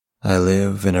I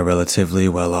live in a relatively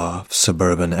well-off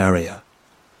suburban area.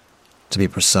 To be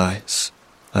precise,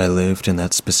 I lived in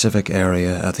that specific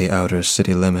area at the outer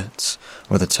city limits,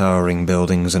 where the towering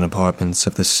buildings and apartments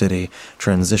of the city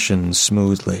transition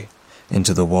smoothly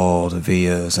into the walled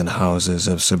villas and houses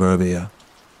of suburbia.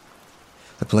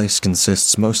 The place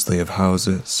consists mostly of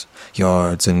houses,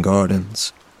 yards, and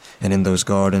gardens, and in those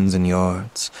gardens and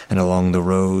yards, and along the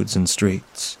roads and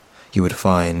streets, you would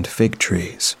find fig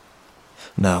trees.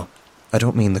 Now, I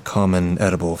don't mean the common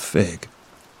edible fig.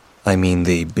 I mean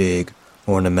the big,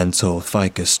 ornamental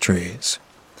ficus trees,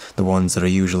 the ones that are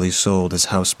usually sold as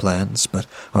houseplants but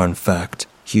are in fact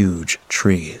huge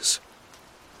trees.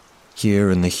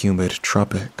 Here in the humid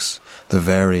tropics, the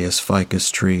various ficus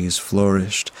trees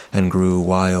flourished and grew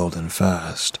wild and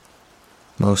fast.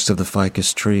 Most of the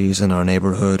ficus trees in our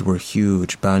neighborhood were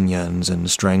huge banyans and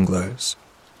stranglers.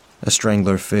 A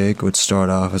strangler fig would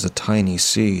start off as a tiny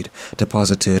seed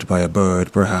deposited by a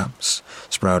bird, perhaps,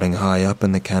 sprouting high up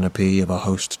in the canopy of a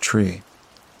host tree.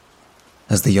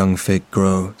 As the young fig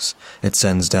grows, it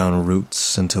sends down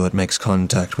roots until it makes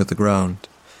contact with the ground.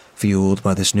 Fueled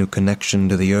by this new connection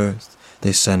to the earth,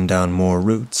 they send down more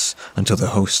roots until the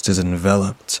host is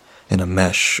enveloped in a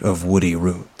mesh of woody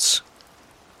roots.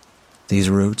 These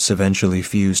roots eventually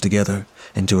fuse together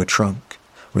into a trunk,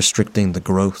 restricting the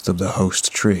growth of the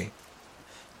host tree.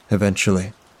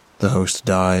 Eventually, the host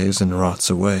dies and rots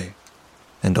away,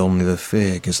 and only the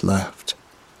fig is left,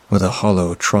 with a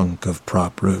hollow trunk of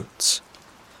prop roots.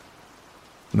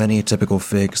 Many typical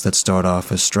figs that start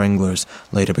off as stranglers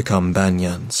later become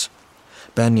banyans.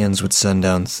 Banyans would send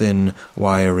down thin,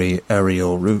 wiry,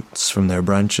 aerial roots from their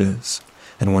branches,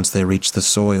 and once they reached the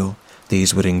soil,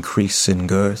 these would increase in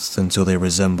girth until they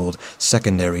resembled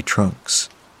secondary trunks,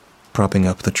 propping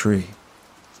up the tree.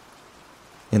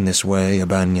 In this way, a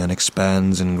banyan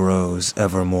expands and grows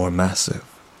ever more massive.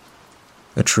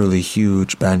 A truly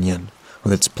huge banyan,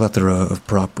 with its plethora of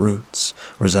prop roots,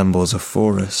 resembles a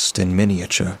forest in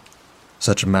miniature.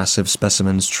 Such massive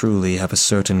specimens truly have a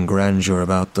certain grandeur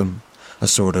about them, a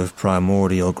sort of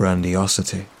primordial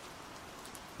grandiosity.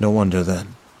 No wonder,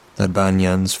 then, that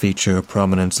banyans feature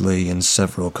prominently in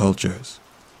several cultures.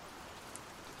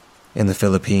 In the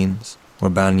Philippines,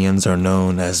 where banyans are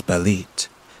known as balit,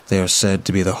 they are said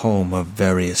to be the home of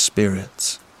various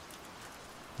spirits.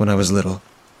 When I was little,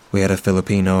 we had a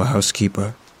Filipino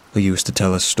housekeeper who used to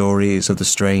tell us stories of the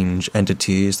strange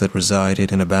entities that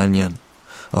resided in a banyan,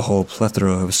 a whole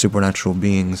plethora of supernatural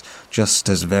beings just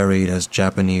as varied as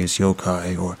Japanese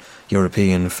yokai or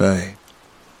European fae.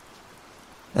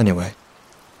 Anyway,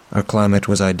 our climate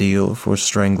was ideal for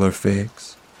strangler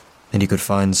figs, and you could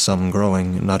find some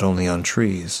growing not only on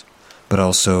trees, but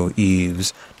also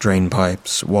eaves, drain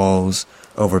pipes, walls,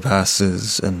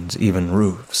 overpasses, and even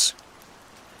roofs.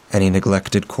 Any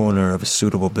neglected corner of a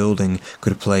suitable building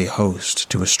could play host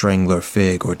to a strangler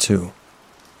fig or two.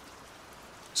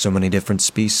 So many different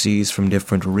species from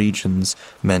different regions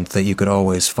meant that you could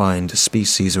always find a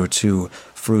species or two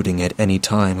fruiting at any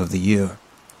time of the year.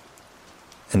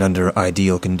 And under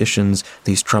ideal conditions,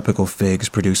 these tropical figs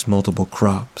produce multiple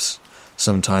crops,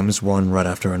 sometimes one right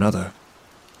after another,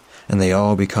 and they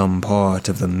all become part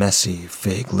of the messy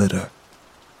fig litter.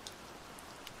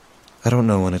 I don't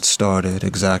know when it started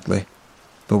exactly,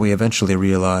 but we eventually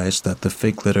realized that the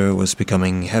fig litter was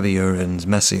becoming heavier and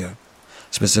messier,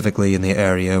 specifically in the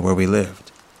area where we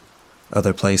lived.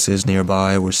 Other places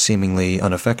nearby were seemingly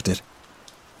unaffected.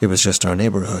 It was just our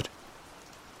neighborhood.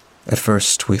 At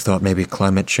first, we thought maybe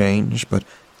climate change, but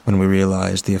when we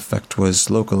realized the effect was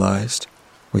localized,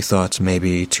 we thought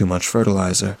maybe too much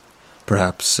fertilizer,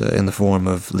 perhaps in the form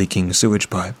of leaking sewage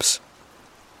pipes.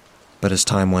 But as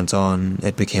time went on,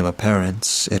 it became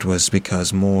apparent it was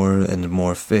because more and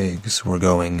more figs were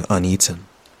going uneaten.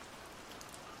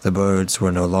 The birds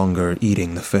were no longer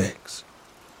eating the figs.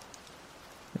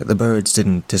 The birds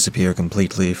didn't disappear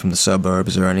completely from the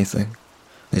suburbs or anything.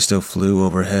 They still flew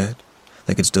overhead.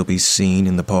 They could still be seen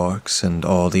in the parks and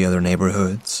all the other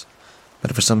neighborhoods.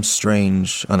 But for some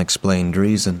strange, unexplained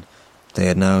reason, they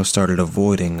had now started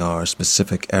avoiding our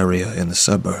specific area in the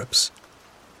suburbs.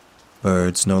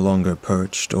 Birds no longer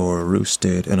perched or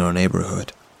roosted in our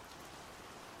neighborhood.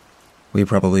 We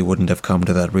probably wouldn't have come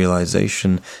to that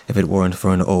realization if it weren't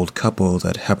for an old couple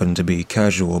that happened to be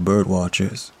casual bird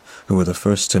watchers, who were the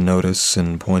first to notice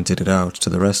and pointed it out to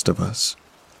the rest of us.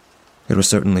 It was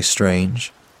certainly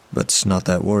strange, but not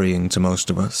that worrying to most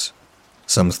of us.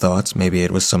 Some thought maybe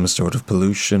it was some sort of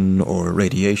pollution or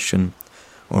radiation,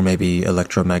 or maybe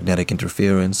electromagnetic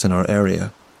interference in our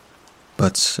area.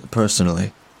 But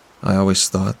personally, I always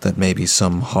thought that maybe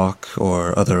some hawk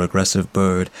or other aggressive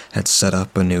bird had set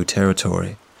up a new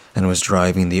territory and was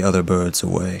driving the other birds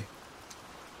away.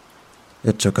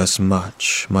 It took us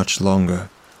much, much longer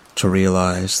to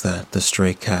realize that the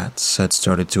stray cats had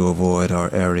started to avoid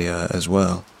our area as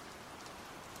well.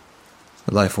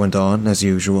 Life went on as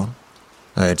usual.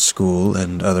 I had school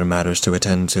and other matters to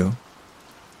attend to.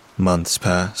 Months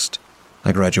passed.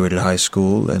 I graduated high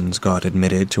school and got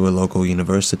admitted to a local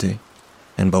university,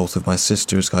 and both of my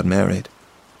sisters got married.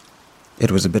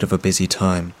 It was a bit of a busy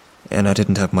time, and I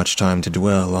didn't have much time to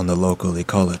dwell on the local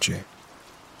ecology.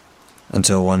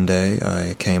 Until one day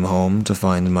I came home to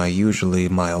find my usually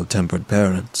mild-tempered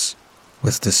parents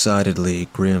with decidedly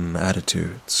grim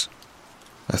attitudes.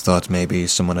 I thought maybe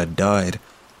someone had died,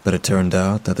 but it turned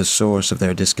out that the source of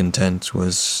their discontent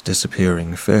was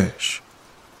disappearing fish.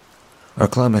 Our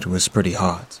climate was pretty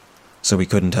hot, so we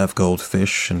couldn't have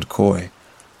goldfish and koi.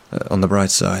 On the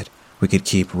bright side, we could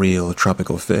keep real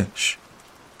tropical fish.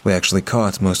 We actually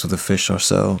caught most of the fish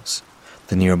ourselves.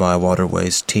 The nearby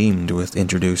waterways teemed with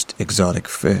introduced exotic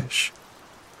fish.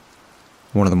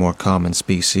 One of the more common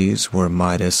species were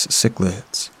Midas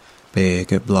cichlids,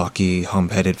 big, blocky,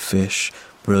 hump-headed fish,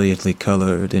 brilliantly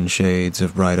colored in shades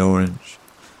of bright orange.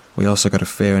 We also got a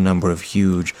fair number of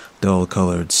huge,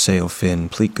 dull-colored sailfin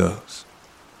plecos.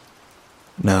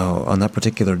 Now, on that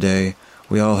particular day,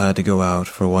 we all had to go out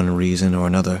for one reason or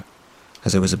another.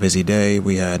 As it was a busy day,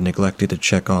 we had neglected to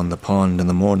check on the pond in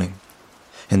the morning.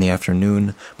 In the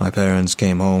afternoon, my parents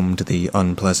came home to the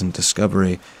unpleasant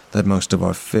discovery that most of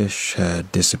our fish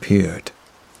had disappeared.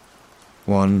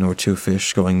 1 or 2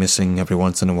 fish going missing every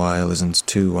once in a while isn't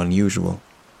too unusual.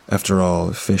 After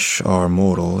all, fish are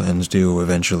mortal and do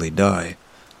eventually die,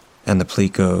 and the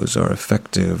plecos are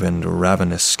effective and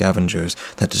ravenous scavengers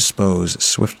that dispose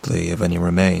swiftly of any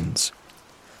remains.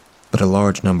 But a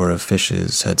large number of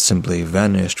fishes had simply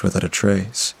vanished without a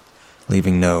trace,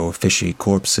 leaving no fishy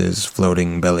corpses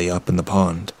floating belly up in the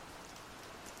pond.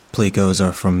 Plecos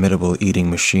are formidable eating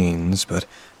machines, but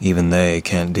even they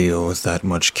can't deal with that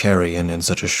much carrion in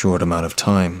such a short amount of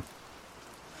time.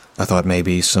 I thought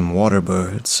maybe some water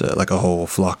birds, like a whole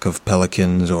flock of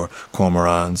pelicans or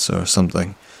cormorants or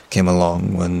something, came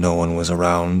along when no one was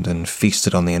around and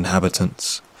feasted on the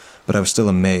inhabitants, but I was still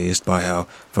amazed by how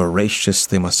voracious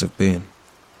they must have been.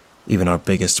 Even our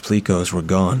biggest plecos were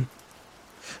gone.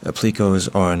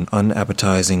 Plecos are an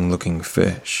unappetizing-looking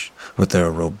fish, with their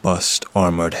robust,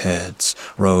 armored heads,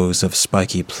 rows of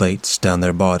spiky plates down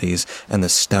their bodies, and the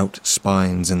stout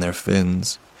spines in their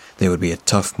fins. They would be a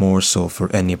tough morsel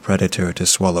for any predator to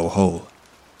swallow whole.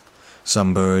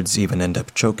 Some birds even end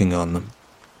up choking on them.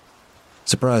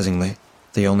 Surprisingly,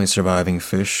 the only surviving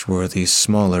fish were these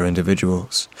smaller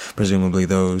individuals, presumably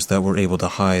those that were able to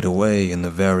hide away in the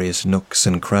various nooks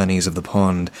and crannies of the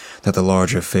pond that the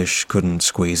larger fish couldn't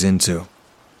squeeze into.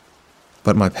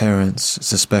 But my parents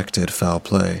suspected foul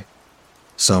play.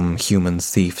 Some human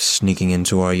thief sneaking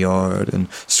into our yard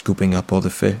and scooping up all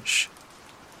the fish.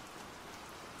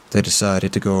 They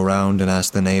decided to go around and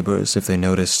ask the neighbors if they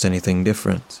noticed anything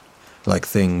different, like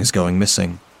things going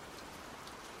missing.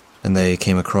 And they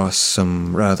came across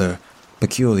some rather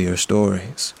peculiar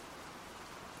stories.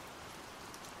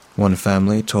 One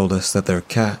family told us that their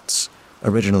cats,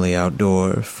 originally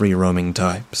outdoor, free-roaming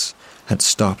types, had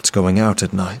stopped going out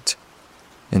at night.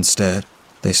 Instead,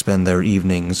 they spend their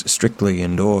evenings strictly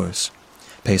indoors,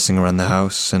 pacing around the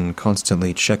house and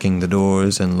constantly checking the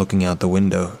doors and looking out the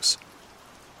windows.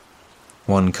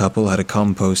 One couple had a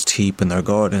compost heap in their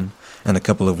garden, and a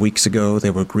couple of weeks ago they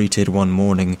were greeted one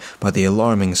morning by the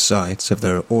alarming sight of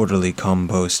their orderly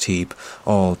compost heap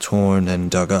all torn and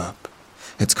dug up,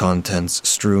 its contents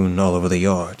strewn all over the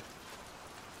yard.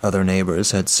 Other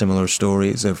neighbors had similar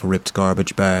stories of ripped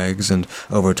garbage bags and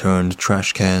overturned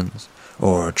trash cans,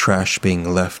 or trash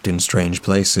being left in strange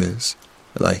places,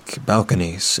 like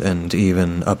balconies and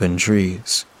even up in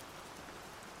trees.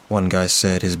 One guy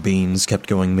said his beans kept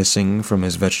going missing from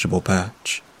his vegetable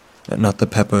patch. Not the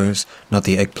peppers, not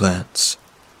the eggplants,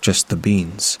 just the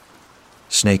beans.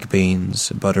 Snake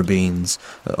beans, butter beans,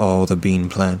 all the bean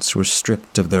plants were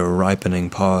stripped of their ripening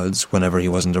pods whenever he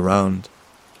wasn't around.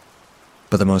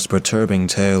 But the most perturbing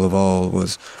tale of all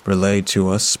was relayed to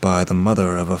us by the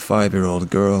mother of a 5-year-old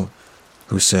girl,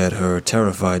 who said her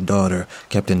terrified daughter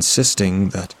kept insisting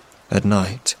that, at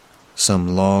night,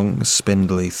 some long,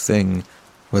 spindly thing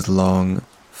with long,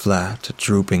 flat,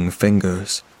 drooping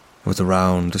fingers, with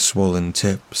round, swollen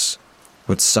tips,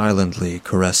 would silently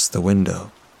caress the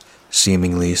window,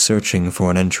 seemingly searching for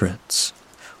an entrance,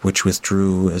 which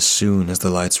withdrew as soon as the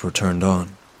lights were turned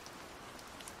on.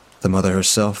 The mother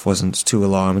herself wasn't too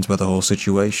alarmed by the whole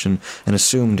situation and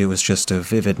assumed it was just a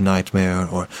vivid nightmare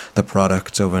or the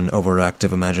product of an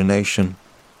overactive imagination.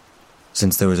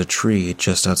 since there was a tree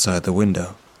just outside the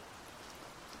window.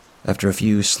 After a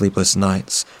few sleepless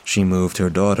nights, she moved her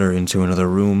daughter into another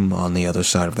room on the other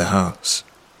side of the house,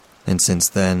 and since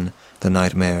then, the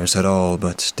nightmares had all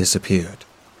but disappeared.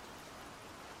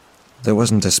 There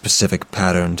wasn't a specific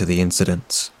pattern to the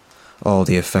incidents. All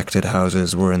the affected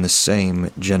houses were in the same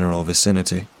general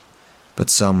vicinity, but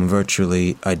some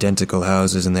virtually identical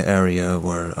houses in the area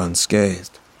were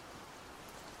unscathed.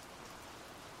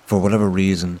 For whatever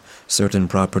reason, certain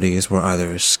properties were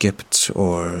either skipped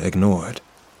or ignored,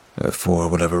 for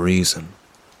whatever reason.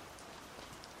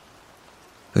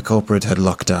 The culprit had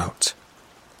lucked out.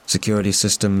 Security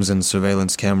systems and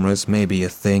surveillance cameras may be a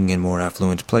thing in more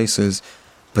affluent places,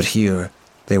 but here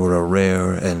they were a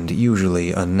rare and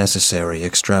usually unnecessary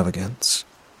extravagance.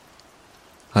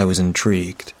 I was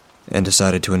intrigued and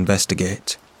decided to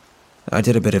investigate. I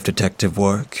did a bit of detective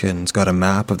work and got a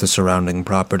map of the surrounding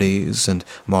properties and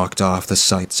marked off the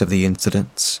sites of the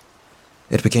incidents.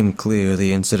 It became clear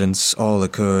the incidents all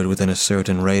occurred within a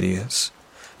certain radius.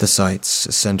 The sites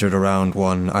centered around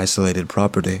one isolated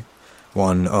property,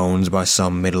 one owned by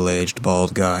some middle-aged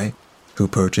bald guy who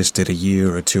purchased it a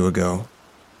year or two ago.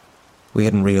 We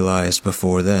hadn't realized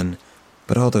before then,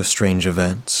 but all those strange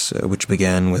events, which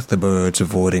began with the birds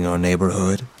avoiding our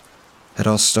neighborhood, had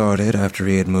all started after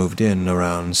he had moved in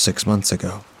around 6 months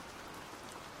ago.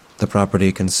 The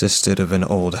property consisted of an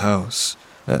old house,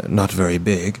 not very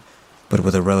big, but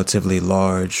with a relatively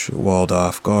large,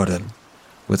 walled-off garden,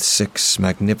 with 6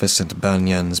 magnificent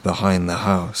banyans behind the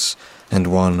house and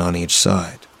one on each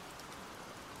side.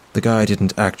 The guy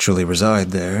didn't actually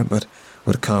reside there, but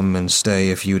would come and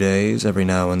stay a few days every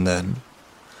now and then.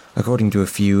 According to a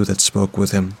few that spoke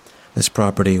with him, this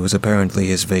property was apparently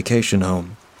his vacation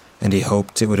home, and he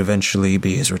hoped it would eventually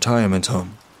be his retirement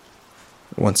home.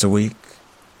 Once a week,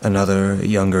 another,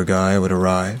 younger guy would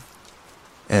arrive,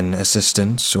 an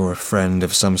assistant or friend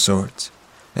of some sort,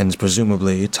 and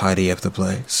presumably tidy up the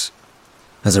place.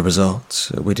 As a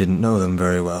result, we didn't know them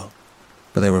very well,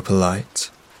 but they were polite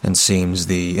and seemed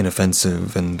the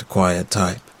inoffensive and quiet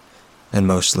type, and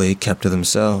mostly kept to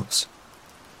themselves.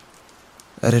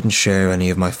 I didn't share any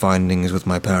of my findings with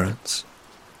my parents,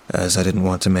 as I didn't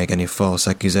want to make any false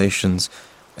accusations,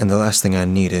 and the last thing I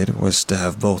needed was to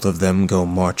have both of them go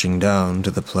marching down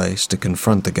to the place to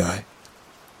confront the guy.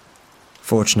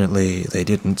 Fortunately, they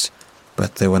didn't,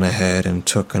 but they went ahead and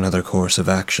took another course of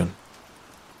action.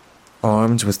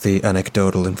 Armed with the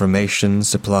anecdotal information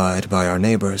supplied by our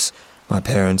neighbors, my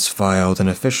parents filed an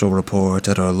official report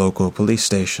at our local police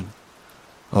station,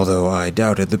 although I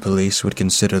doubted the police would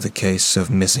consider the case of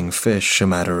missing fish a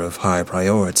matter of high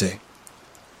priority.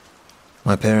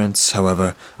 My parents,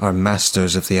 however, are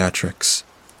masters of theatrics,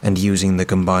 and using the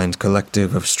combined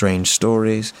collective of strange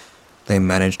stories, they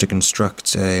managed to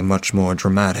construct a much more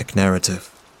dramatic narrative,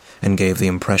 and gave the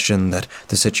impression that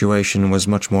the situation was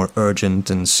much more urgent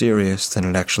and serious than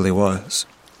it actually was.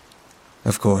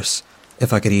 Of course,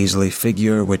 if I could easily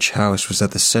figure which house was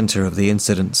at the center of the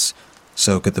incidents,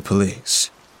 so could the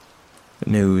police.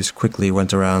 News quickly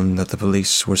went around that the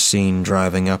police were seen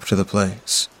driving up to the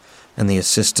place, and the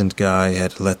assistant guy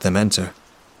had let them enter.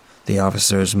 The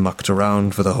officers mucked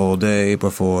around for the whole day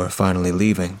before finally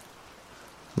leaving.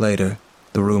 Later,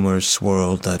 the rumors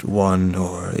swirled that one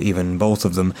or even both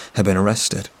of them had been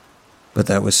arrested, but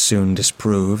that was soon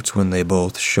disproved when they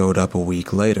both showed up a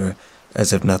week later,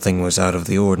 as if nothing was out of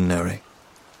the ordinary.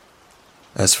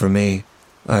 As for me,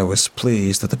 I was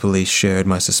pleased that the police shared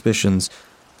my suspicions,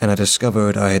 and I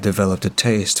discovered I had developed a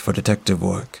taste for detective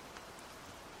work.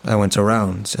 I went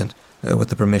around and, with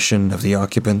the permission of the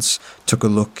occupants, took a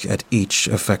look at each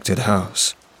affected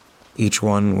house. Each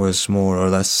one was more or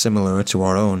less similar to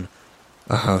our own,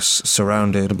 a house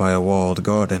surrounded by a walled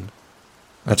garden.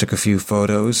 I took a few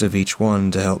photos of each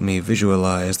one to help me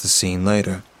visualize the scene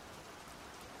later.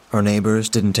 Our neighbors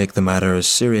didn't take the matter as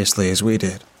seriously as we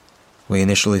did. We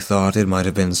initially thought it might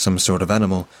have been some sort of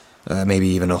animal, maybe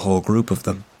even a whole group of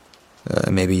them.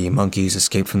 Maybe monkeys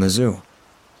escaped from the zoo.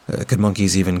 Could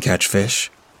monkeys even catch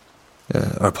fish?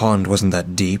 Our pond wasn't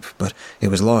that deep, but it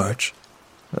was large,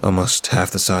 almost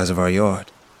half the size of our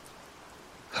yard.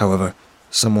 However,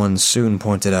 someone soon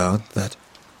pointed out that,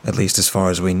 at least as far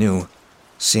as we knew,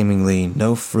 seemingly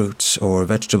no fruits or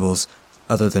vegetables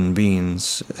other than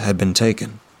beans had been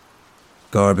taken.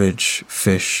 Garbage,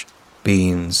 fish,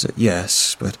 beans,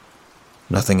 yes, but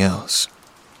nothing else.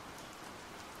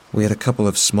 We had a couple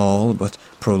of small but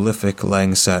prolific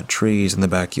langsat trees in the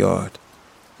backyard.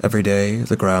 Every day,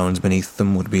 the ground beneath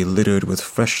them would be littered with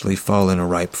freshly fallen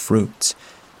ripe fruits,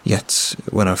 yet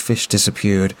when our fish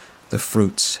disappeared, the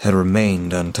fruits had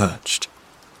remained untouched.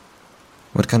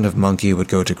 What kind of monkey would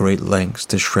go to great lengths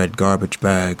to shred garbage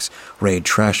bags, raid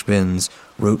trash bins,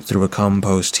 root through a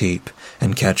compost heap,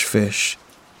 and catch fish,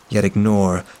 yet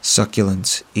ignore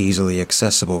succulent, easily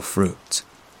accessible fruit?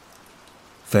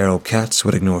 Feral cats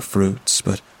would ignore fruits,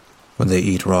 but when they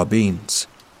eat raw beans?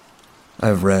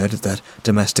 I've read that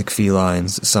domestic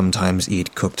felines sometimes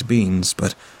eat cooked beans,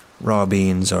 but raw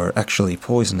beans are actually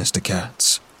poisonous to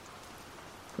cats.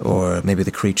 Or maybe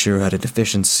the creature had a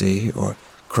deficiency or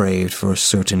craved for a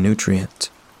certain nutrient.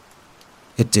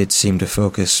 It did seem to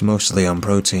focus mostly on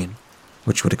protein,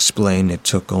 which would explain it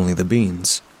took only the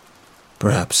beans.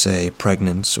 Perhaps a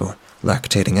pregnant or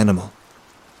lactating animal.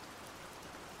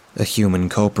 A human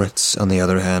culprit, on the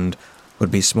other hand, would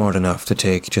be smart enough to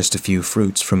take just a few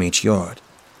fruits from each yard,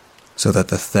 so that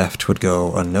the theft would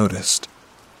go unnoticed.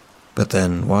 But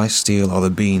then why steal all the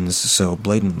beans so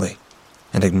blatantly,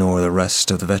 and ignore the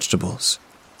rest of the vegetables?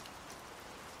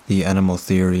 The animal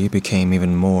theory became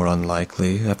even more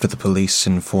unlikely after the police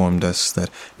informed us that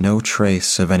no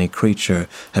trace of any creature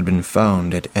had been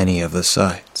found at any of the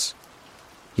sites.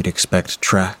 You'd expect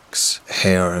tracks,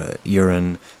 hair,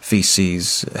 urine,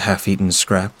 feces, half-eaten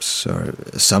scraps, or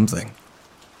something.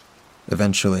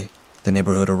 Eventually, the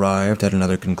neighborhood arrived at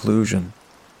another conclusion.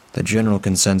 The general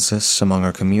consensus among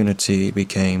our community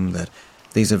became that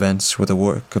these events were the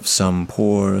work of some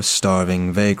poor,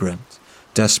 starving vagrant,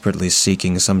 desperately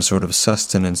seeking some sort of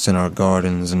sustenance in our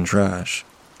gardens and trash.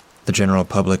 The general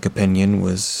public opinion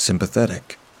was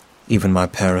sympathetic. Even my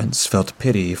parents felt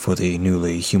pity for the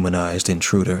newly humanized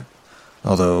intruder,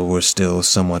 although were still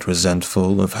somewhat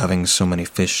resentful of having so many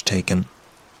fish taken.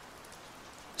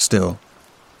 Still,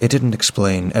 it didn't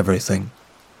explain everything.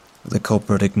 The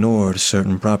culprit ignored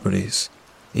certain properties,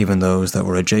 even those that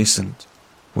were adjacent.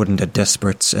 Wouldn't a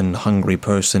desperate and hungry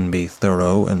person be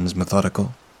thorough and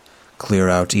methodical? Clear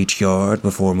out each yard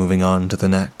before moving on to the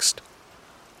next?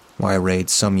 Why raid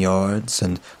some yards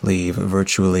and leave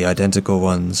virtually identical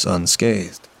ones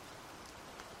unscathed?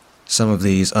 Some of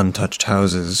these untouched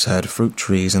houses had fruit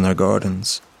trees in their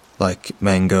gardens, like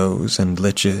mangoes and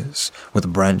liches,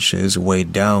 with branches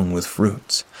weighed down with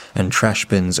fruit, and trash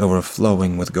bins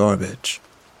overflowing with garbage.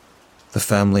 The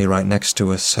family right next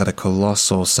to us had a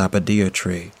colossal sapodilla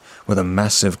tree with a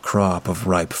massive crop of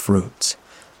ripe fruit,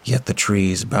 yet the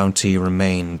tree's bounty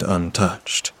remained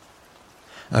untouched.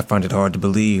 I find it hard to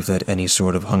believe that any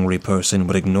sort of hungry person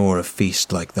would ignore a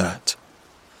feast like that.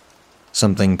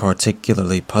 Something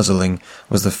particularly puzzling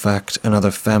was the fact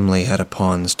another family had a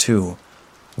pond too,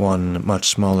 one much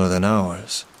smaller than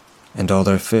ours, and all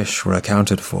their fish were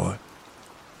accounted for.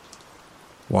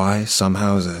 Why some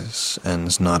houses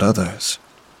and not others?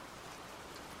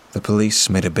 The police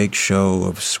made a big show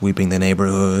of sweeping the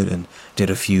neighborhood and did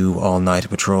a few all-night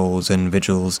patrols and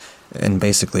vigils and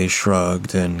basically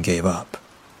shrugged and gave up.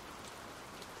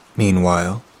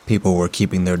 Meanwhile, people were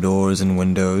keeping their doors and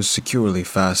windows securely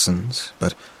fastened,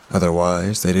 but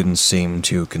otherwise they didn't seem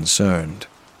too concerned.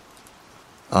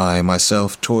 I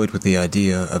myself toyed with the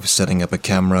idea of setting up a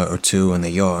camera or two in the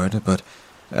yard, but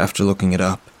after looking it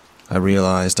up, I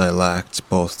realized I lacked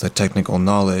both the technical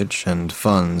knowledge and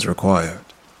funds required,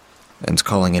 and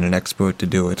calling in an expert to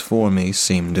do it for me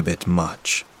seemed a bit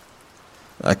much.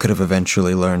 I could have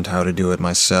eventually learned how to do it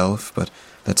myself, but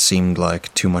that seemed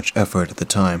like too much effort at the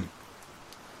time.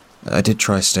 I did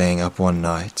try staying up one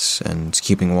night and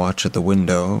keeping watch at the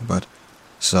window, but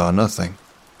saw nothing.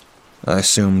 I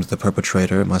assumed the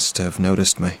perpetrator must have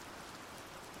noticed me.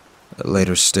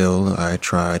 Later still, I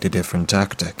tried a different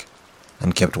tactic,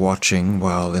 and kept watching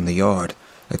while in the yard,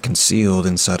 concealed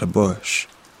inside a bush,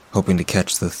 hoping to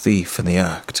catch the thief in the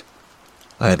act.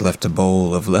 I had left a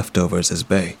bowl of leftovers as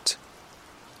bait.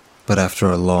 But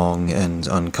after a long and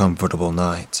uncomfortable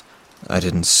night, I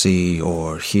didn't see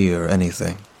or hear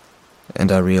anything,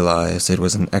 and I realized it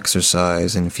was an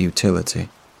exercise in futility.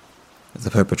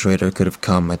 The perpetrator could have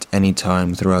come at any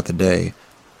time throughout the day.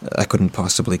 I couldn't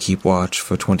possibly keep watch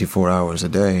for 24 hours a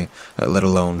day, let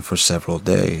alone for several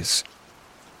days.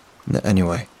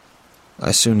 Anyway,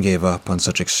 I soon gave up on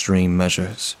such extreme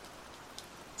measures.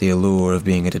 The allure of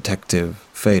being a detective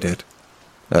faded.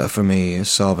 For me,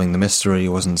 solving the mystery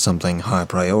wasn't something high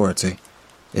priority.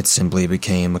 It simply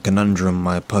became a conundrum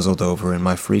I puzzled over in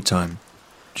my free time.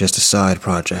 Just a side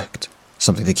project,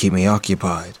 something to keep me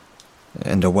occupied,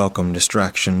 and a welcome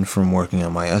distraction from working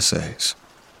on my essays.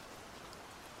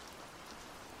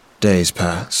 Days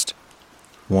passed.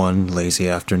 One lazy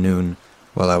afternoon,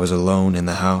 while I was alone in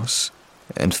the house,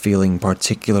 and feeling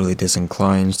particularly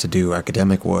disinclined to do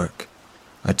academic work,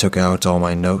 I took out all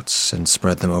my notes and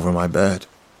spread them over my bed.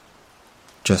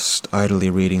 Just idly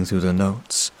reading through the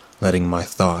notes, letting my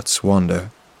thoughts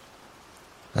wander.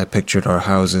 I pictured our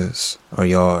houses, our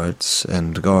yards,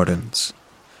 and gardens,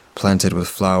 planted with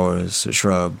flowers,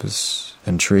 shrubs,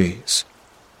 and trees.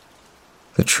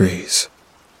 The trees,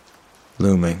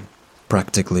 looming,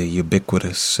 practically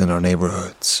ubiquitous in our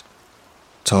neighborhoods.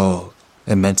 Tall,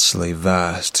 immensely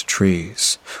vast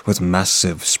trees with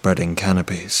massive spreading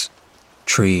canopies.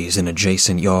 Trees in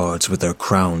adjacent yards with their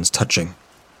crowns touching.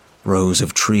 Rows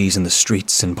of trees in the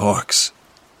streets and parks.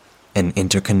 An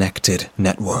interconnected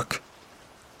network.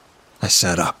 I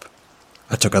sat up.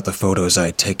 I took out the photos I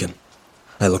had taken.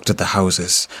 I looked at the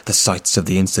houses, the sites of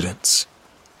the incidents.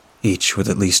 Each with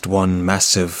at least one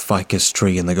massive ficus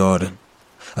tree in the garden.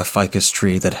 A ficus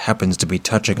tree that happens to be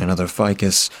touching another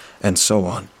ficus, and so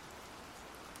on.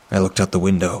 I looked out the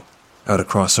window, out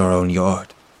across our own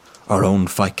yard, our own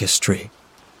ficus tree.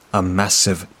 A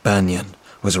massive banyan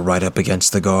was right up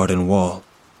against the garden wall,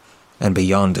 and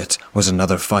beyond it was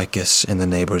another ficus in the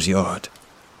neighbor's yard.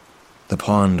 The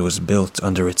pond was built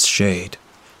under its shade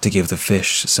to give the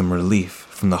fish some relief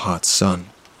from the hot sun.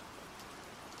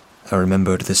 I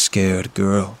remembered the scared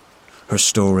girl, her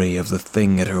story of the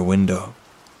thing at her window.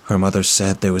 Her mother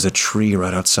said there was a tree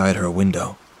right outside her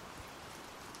window.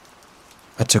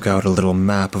 I took out a little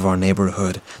map of our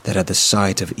neighborhood that had the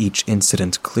site of each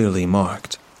incident clearly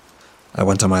marked. I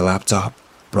went on my laptop,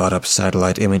 brought up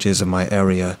satellite images of my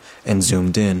area, and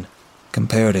zoomed in,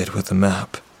 compared it with the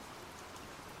map.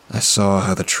 I saw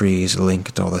how the trees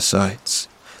linked all the sites,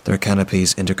 their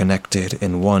canopies interconnected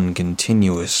in one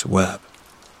continuous web.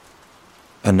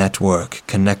 A network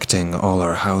connecting all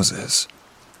our houses.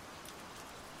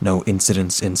 No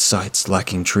incidents in sites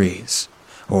lacking trees,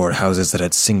 or houses that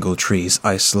had single trees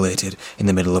isolated in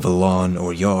the middle of a lawn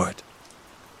or yard.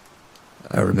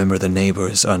 I remember the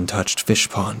neighbor's untouched fish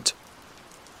pond.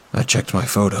 I checked my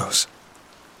photos.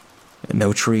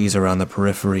 No trees around the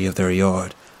periphery of their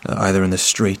yard, either in the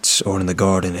streets or in the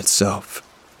garden itself.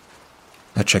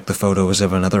 I checked the photos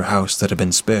of another house that had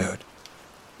been spared.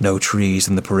 No trees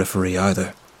in the periphery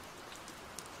either.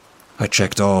 I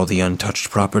checked all the untouched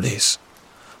properties.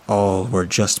 All were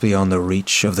just beyond the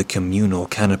reach of the communal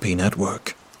canopy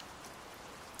network.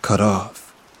 Cut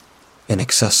off.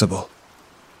 Inaccessible.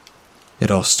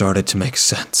 It all started to make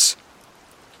sense.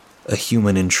 A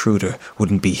human intruder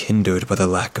wouldn't be hindered by the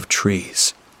lack of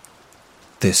trees.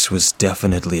 This was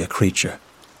definitely a creature,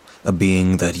 a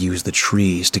being that used the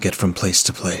trees to get from place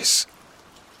to place.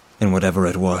 And whatever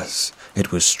it was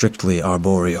strictly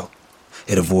arboreal.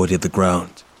 It avoided the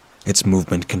ground, its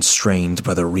movement constrained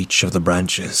by the reach of the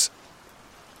branches.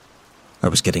 I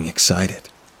was getting excited.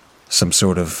 Some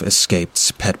sort of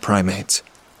escaped pet primate,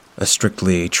 a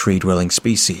strictly tree-dwelling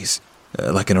species,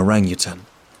 like an orangutan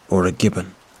or a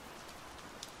gibbon.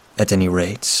 At any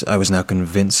rate, I was now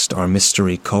convinced our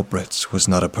mystery culprit was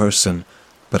not a person,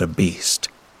 but a beast,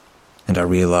 and I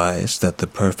realized that the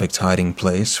perfect hiding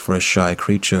place for a shy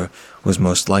creature was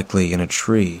most likely in a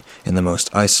tree in the most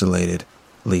isolated,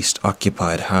 least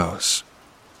occupied house,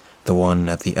 the one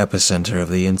at the epicenter of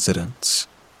the incidents,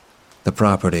 the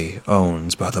property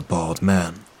owned by the bald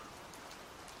man.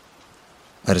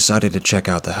 I decided to check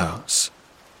out the house.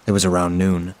 It was around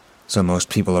noon, so most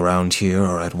people around here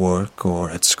are at work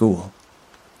or at school.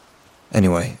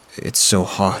 Anyway, it's so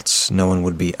hot no one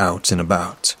would be out and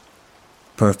about.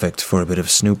 Perfect for a bit of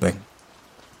snooping.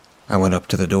 I went up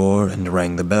to the door and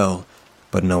rang the bell,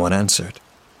 but no one answered.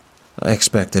 I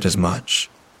expected as much,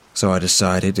 so I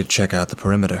decided to check out the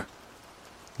perimeter.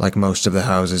 Like most of the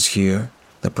houses here,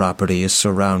 the property is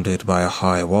surrounded by a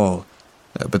high wall,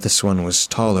 but this one was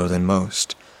taller than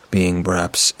most, being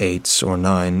perhaps 8 or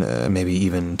 9, maybe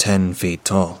even 10 feet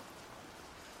tall.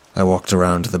 I walked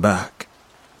around to the back,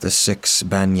 the 6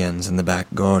 banyans in the back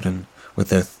garden, with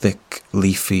their thick,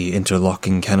 leafy,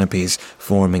 interlocking canopies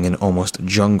forming an almost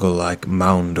jungle-like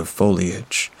mound of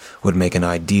foliage, would make an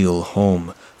ideal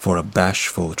home for a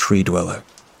bashful tree-dweller.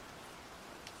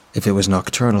 If it was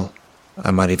nocturnal,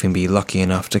 I might even be lucky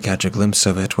enough to catch a glimpse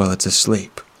of it while it's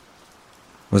asleep.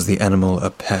 Was the animal a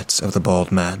pet of the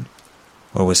bald man?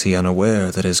 Or was he unaware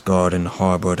that his garden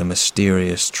harbored a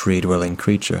mysterious tree-dwelling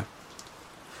creature?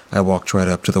 I walked right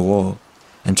up to the wall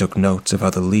and took note of how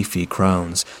the leafy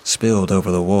crowns spilled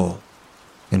over the wall.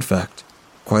 In fact,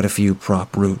 quite a few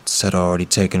prop roots had already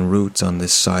taken root on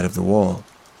this side of the wall.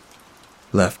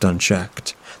 Left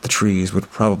unchecked, the trees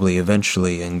would probably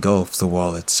eventually engulf the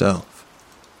wall itself.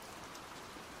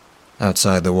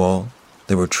 Outside the wall,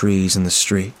 there were trees in the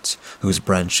street whose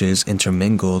branches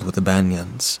intermingled with the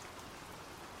banyans.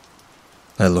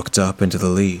 I looked up into the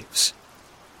leaves.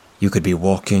 You could be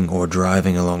walking or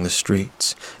driving along the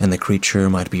streets, and the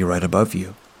creature might be right above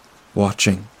you,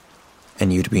 watching,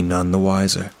 and you'd be none the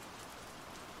wiser.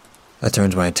 I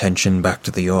turned my attention back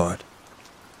to the yard.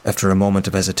 After a moment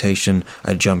of hesitation,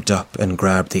 I jumped up and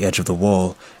grabbed the edge of the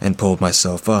wall and pulled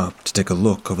myself up to take a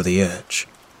look over the edge.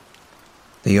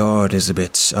 The yard is a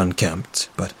bit unkempt,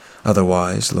 but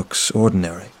otherwise looks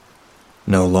ordinary.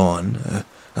 No lawn,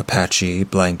 a patchy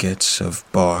blanket of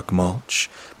bark mulch,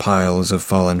 piles of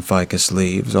fallen ficus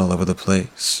leaves all over the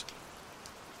place.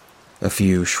 A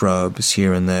few shrubs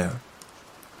here and there.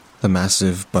 The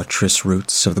massive buttress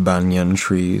roots of the banyan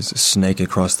trees snake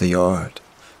across the yard,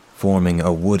 forming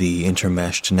a woody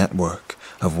intermeshed network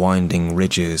of winding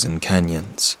ridges and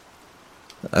canyons.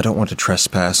 I don't want to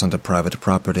trespass onto private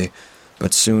property,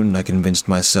 but soon I convinced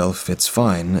myself it's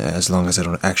fine as long as I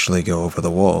don't actually go over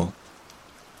the wall.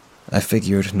 I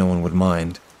figured no one would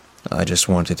mind. I just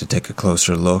wanted to take a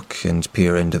closer look and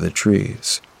peer into the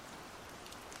trees.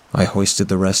 I hoisted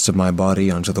the rest of my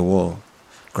body onto the wall,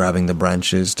 grabbing the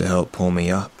branches to help pull me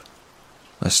up.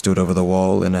 I stood over the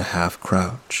wall in a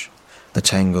half-crouch. The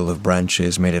tangle of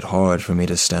branches made it hard for me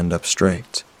to stand up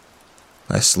straight.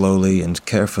 I slowly and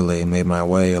carefully made my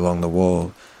way along the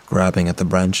wall, grabbing at the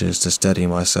branches to steady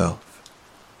myself.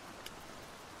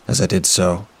 As I did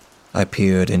so, I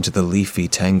peered into the leafy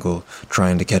tangle,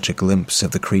 trying to catch a glimpse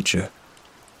of the creature,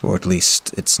 or at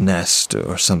least its nest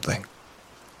or something.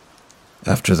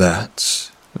 After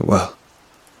that, well,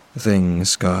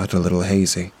 things got a little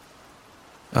hazy.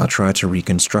 I'll try to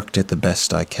reconstruct it the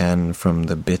best I can from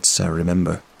the bits I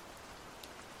remember.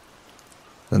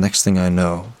 The next thing I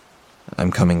know,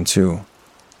 I'm coming to.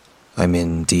 I'm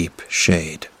in deep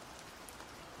shade.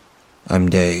 I'm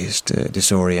dazed,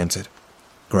 disoriented.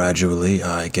 Gradually,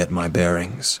 I get my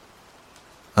bearings.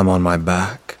 I'm on my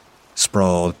back,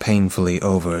 sprawled painfully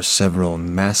over several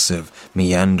massive,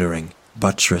 meandering,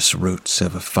 buttress roots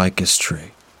of a ficus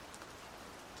tree.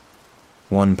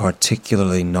 One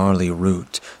particularly gnarly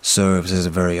root serves as a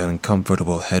very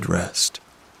uncomfortable headrest.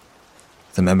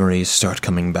 The memories start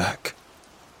coming back.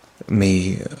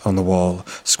 Me on the wall,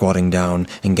 squatting down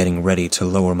and getting ready to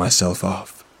lower myself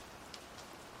off.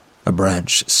 A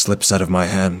branch slips out of my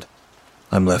hand.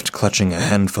 I'm left clutching a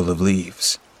handful of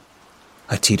leaves.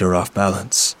 I teeter off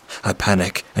balance. I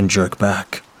panic and jerk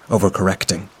back,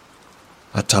 overcorrecting.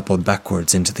 I toppled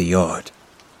backwards into the yard.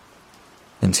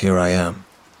 And here I am.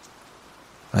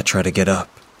 I try to get up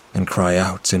and cry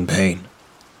out in pain.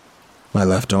 My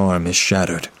left arm is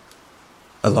shattered.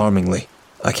 Alarmingly,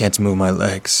 I can't move my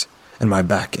legs, and my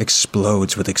back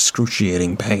explodes with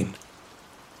excruciating pain.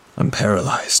 I'm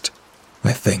paralyzed,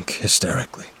 I think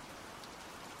hysterically.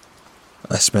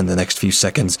 I spend the next few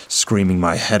seconds screaming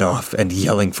my head off and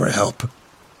yelling for help.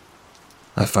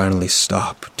 I finally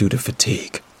stop due to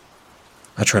fatigue.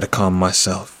 I try to calm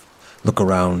myself, look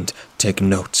around, take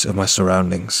note of my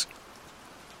surroundings.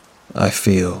 I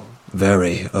feel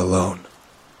very alone.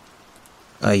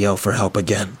 I yell for help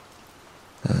again.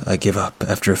 I give up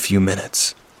after a few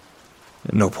minutes.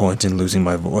 No point in losing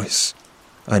my voice.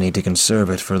 I need to conserve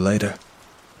it for later.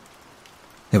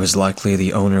 It was likely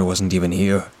the owner wasn't even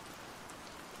here.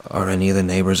 Are any of the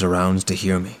neighbors around to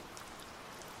hear me?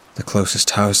 The closest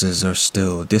houses are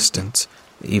still distant,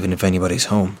 even if anybody's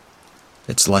home.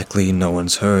 It's likely no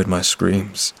one's heard my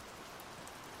screams.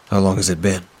 How long has it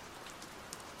been?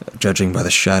 Judging by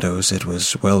the shadows, it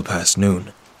was well past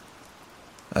noon.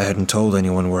 I hadn't told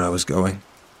anyone where I was going.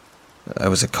 I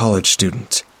was a college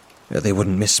student. They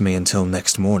wouldn't miss me until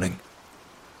next morning.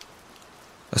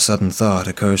 A sudden thought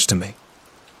occurs to me.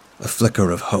 A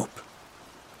flicker of hope.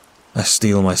 I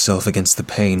steel myself against the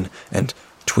pain and,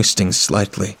 twisting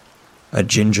slightly, I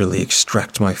gingerly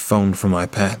extract my phone from my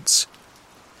pants.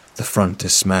 The front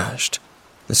is smashed,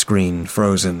 the screen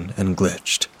frozen and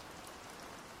glitched.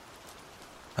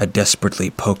 I desperately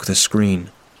poke the screen,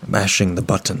 mashing the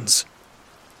buttons.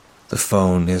 The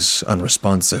phone is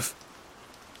unresponsive.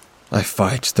 I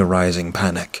fight the rising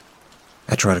panic.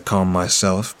 I try to calm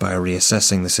myself by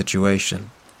reassessing the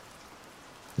situation.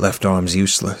 Left arm's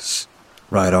useless,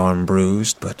 right arm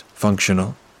bruised but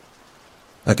functional.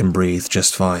 I can breathe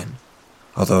just fine,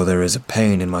 although there is a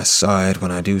pain in my side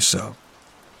when I do so.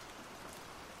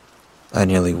 I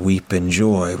nearly weep in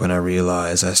joy when I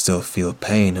realize I still feel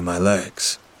pain in my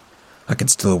legs. I can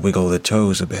still wiggle the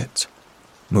toes a bit,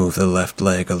 move the left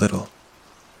leg a little.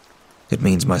 It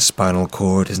means my spinal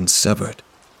cord isn't severed.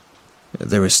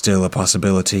 There is still a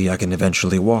possibility I can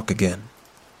eventually walk again,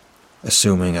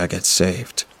 assuming I get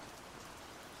saved.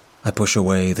 I push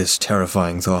away this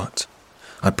terrifying thought.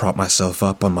 I prop myself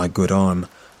up on my good arm.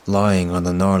 Lying on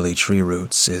the gnarly tree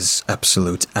roots is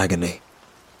absolute agony.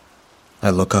 I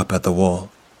look up at the wall.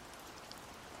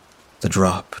 The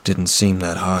drop didn't seem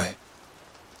that high.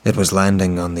 It was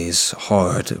landing on these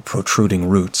hard, protruding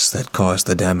roots that caused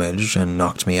the damage and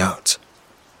knocked me out.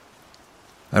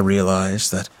 I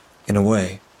realized that, in a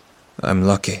way, I'm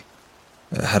lucky.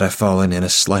 Had I fallen in a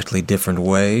slightly different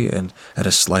way and at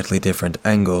a slightly different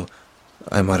angle,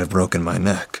 I might have broken my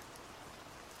neck.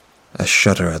 I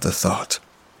shudder at the thought.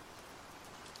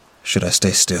 Should I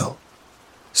stay still?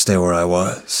 Stay where I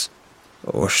was?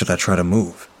 Or should I try to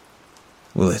move?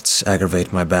 Will it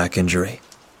aggravate my back injury?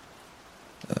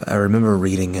 I remember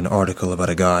reading an article about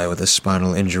a guy with a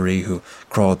spinal injury who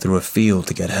crawled through a field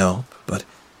to get help, but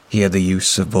he had the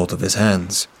use of both of his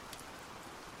hands.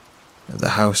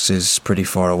 The house is pretty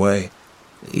far away.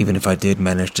 Even if I did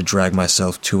manage to drag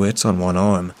myself to it on one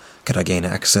arm, could I gain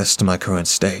access to my current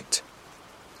state?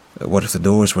 What if the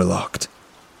doors were locked?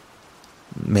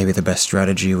 Maybe the best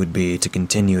strategy would be to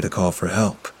continue to call for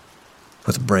help,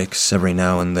 with breaks every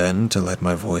now and then to let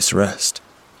my voice rest.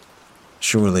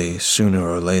 Surely, sooner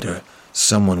or later,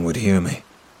 someone would hear me.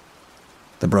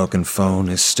 The broken phone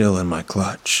is still in my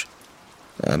clutch.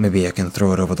 Maybe I can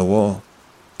throw it over the wall,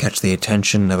 catch the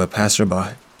attention of a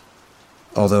passerby.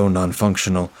 Although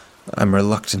non-functional, I'm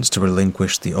reluctant to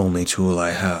relinquish the only tool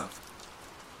I have.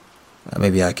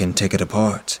 Maybe I can take it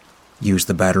apart, use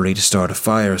the battery to start a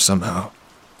fire somehow.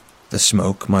 The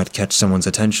smoke might catch someone's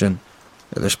attention.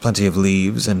 There's plenty of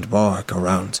leaves and bark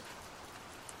around.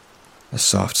 A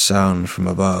soft sound from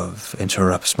above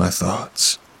interrupts my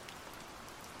thoughts.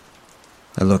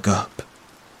 I look up.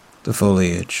 The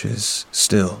foliage is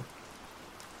still.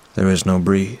 There is no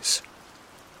breeze.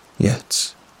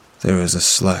 Yet, there is a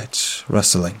slight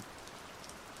rustling.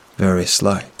 Very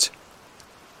slight.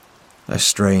 I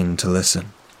strain to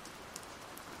listen.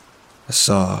 A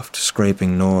soft,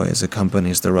 scraping noise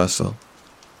accompanies the rustle.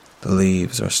 The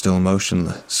leaves are still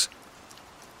motionless.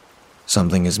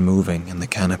 Something is moving in the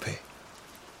canopy.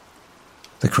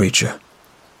 The creature.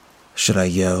 Should I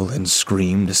yell and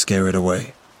scream to scare it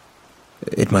away?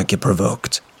 It might get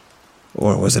provoked.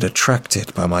 Or was it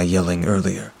attracted by my yelling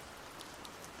earlier?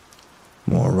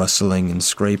 More rustling and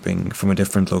scraping from a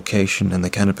different location in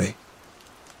the canopy.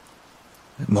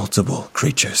 Multiple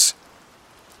creatures.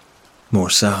 More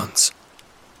sounds.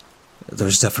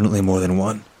 There's definitely more than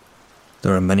one.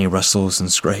 There are many rustles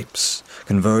and scrapes,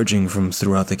 converging from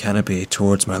throughout the canopy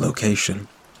towards my location.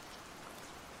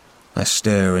 I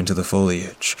stare into the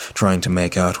foliage, trying to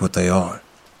make out what they are.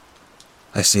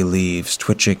 I see leaves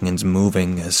twitching and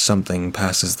moving as something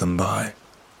passes them by.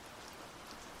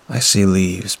 I see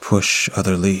leaves push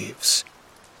other leaves.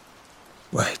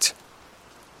 Wait.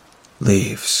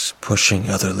 Leaves pushing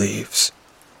other leaves.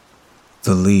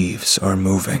 The leaves are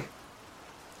moving.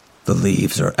 The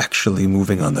leaves are actually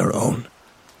moving on their own.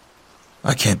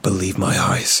 I can't believe my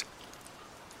eyes.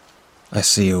 I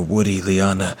see a woody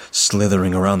liana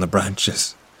slithering around the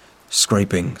branches,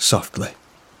 scraping softly.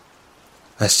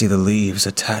 I see the leaves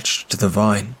attached to the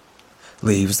vine,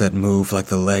 leaves that move like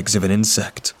the legs of an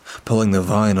insect, pulling the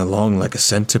vine along like a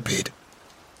centipede.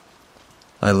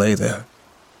 I lay there,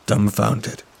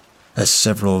 dumbfounded, as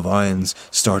several vines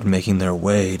start making their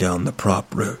way down the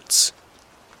prop roots.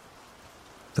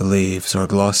 The leaves are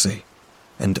glossy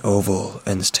and oval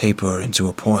and taper into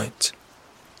a point.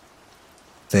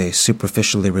 They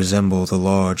superficially resemble the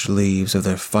large leaves of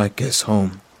their ficus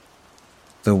home.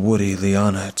 The woody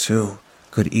liana, too,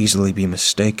 could easily be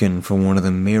mistaken for one of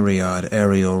the myriad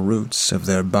aerial roots of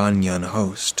their banyan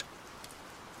host.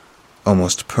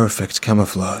 Almost perfect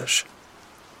camouflage.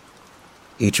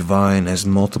 Each vine has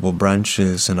multiple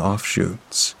branches and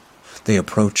offshoots. They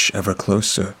approach ever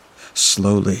closer,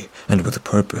 slowly and with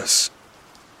purpose.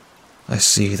 I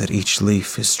see that each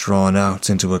leaf is drawn out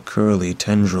into a curly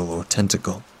tendril or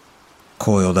tentacle,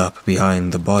 coiled up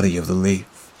behind the body of the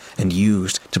leaf and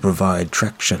used to provide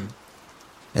traction.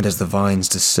 And as the vines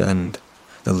descend,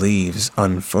 the leaves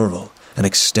unfurl and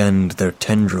extend their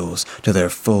tendrils to their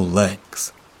full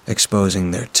length,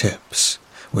 exposing their tips,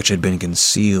 which had been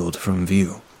concealed from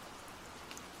view.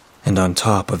 And on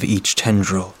top of each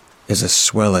tendril is a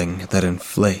swelling that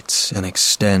inflates and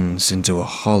extends into a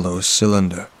hollow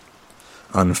cylinder,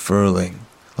 unfurling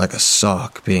like a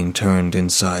sock being turned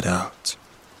inside out.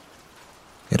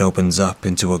 It opens up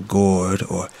into a gourd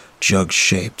or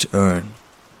jug-shaped urn,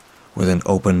 with an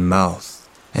open mouth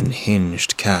and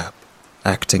hinged cap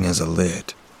acting as a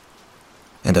lid,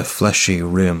 and a fleshy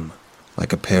rim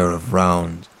like a pair of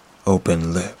round,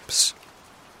 open lips.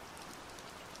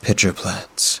 Pitcher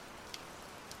plants.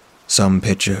 Some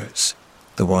pitchers,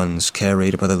 the ones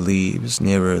carried by the leaves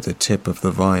nearer the tip of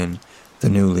the vine, the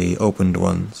newly opened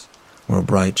ones, were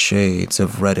bright shades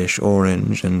of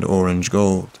reddish-orange and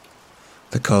orange-gold,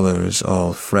 the colors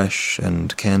all fresh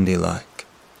and candy-like.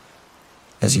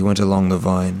 As you went along the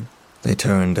vine, they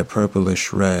turned a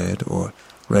purplish red or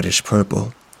reddish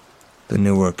purple, the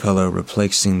newer color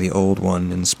replacing the old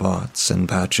one in spots and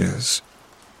patches.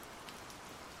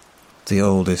 The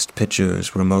oldest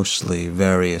pictures were mostly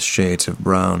various shades of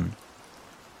brown,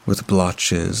 with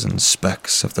blotches and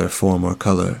specks of their former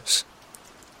colors.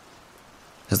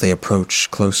 As they approach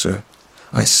closer,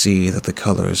 I see that the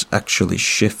colors actually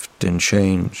shift and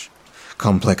change,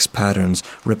 complex patterns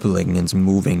rippling and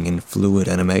moving in fluid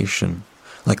animation,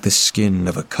 like the skin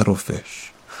of a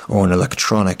cuttlefish or an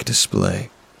electronic display.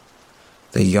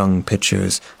 The young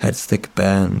pictures had thick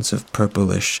bands of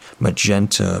purplish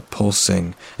magenta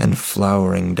pulsing and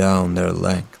flowering down their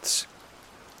lengths,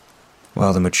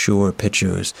 while the mature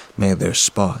pictures made their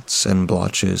spots and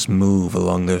blotches move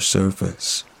along their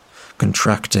surface,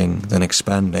 contracting then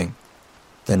expanding,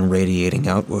 then radiating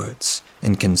outwards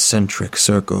in concentric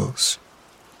circles.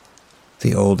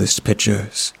 The oldest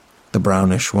pictures, the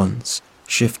brownish ones,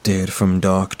 shifted from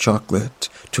dark chocolate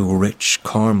to rich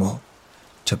caramel,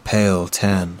 to pale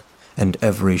tan, and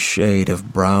every shade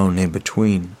of brown in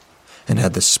between, and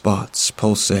had the spots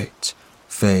pulsate,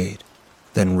 fade,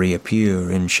 then reappear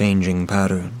in changing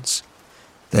patterns,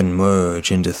 then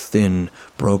merge into thin,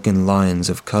 broken lines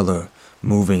of color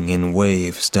moving in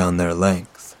waves down their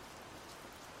length.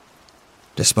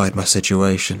 Despite my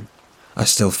situation, I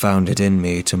still found it in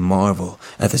me to marvel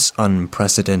at this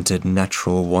unprecedented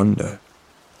natural wonder.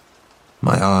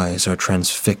 My eyes are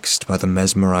transfixed by the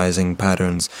mesmerizing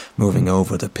patterns moving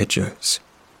over the pictures.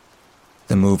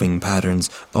 The moving patterns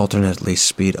alternately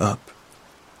speed up,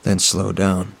 then slow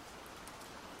down,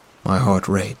 my heart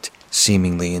rate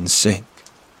seemingly in sync.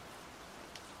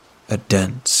 A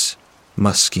dense,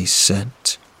 musky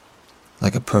scent,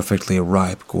 like a perfectly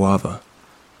ripe guava,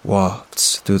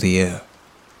 wafts through the air.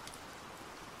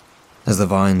 As the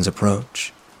vines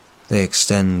approach, they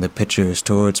extend the pictures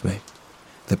towards me.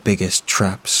 The biggest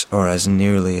traps are as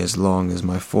nearly as long as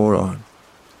my forearm.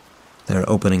 Their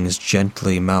openings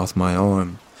gently mouth my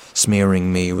arm,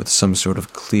 smearing me with some sort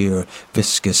of clear,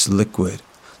 viscous liquid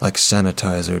like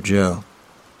sanitizer gel.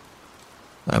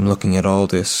 I'm looking at all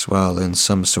this while in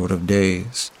some sort of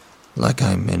daze, like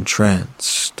I'm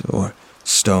entranced or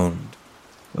stoned,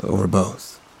 or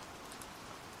both.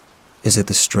 Is it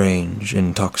the strange,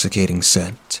 intoxicating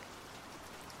scent?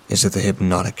 Is it the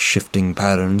hypnotic shifting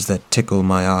patterns that tickle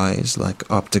my eyes like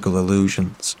optical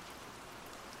illusions?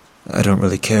 I don't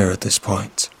really care at this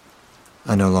point.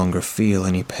 I no longer feel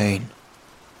any pain.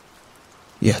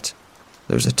 Yet,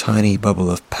 there's a tiny bubble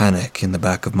of panic in the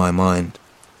back of my mind,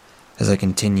 as I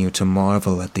continue to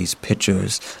marvel at these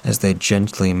pictures as they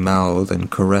gently mouth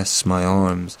and caress my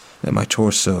arms, and my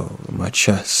torso, my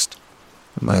chest,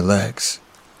 my legs.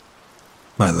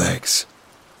 My legs.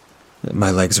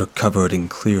 My legs are covered in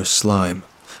clear slime,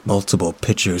 multiple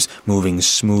pictures moving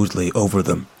smoothly over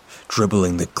them,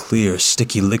 dribbling the clear,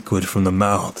 sticky liquid from the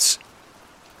mouths.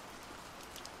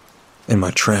 In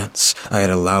my trance, I had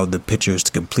allowed the pictures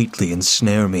to completely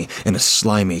ensnare me in a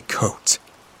slimy coat.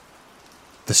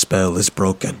 The spell is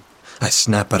broken. I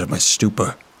snap out of my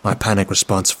stupor. My panic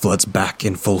response floods back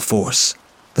in full force.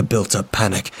 The built-up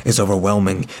panic is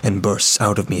overwhelming and bursts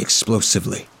out of me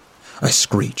explosively. I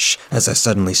screech as I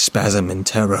suddenly spasm in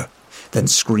terror, then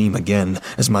scream again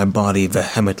as my body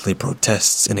vehemently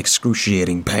protests in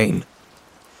excruciating pain.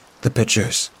 The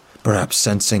pictures, perhaps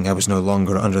sensing I was no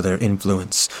longer under their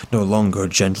influence, no longer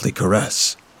gently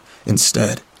caress.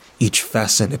 Instead, each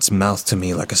fasten its mouth to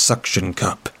me like a suction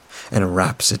cup, and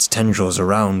wraps its tendrils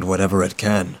around whatever it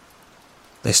can.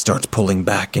 They start pulling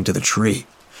back into the tree,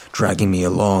 dragging me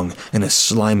along in a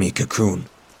slimy cocoon.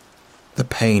 The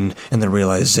pain and the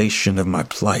realization of my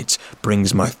plight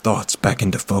brings my thoughts back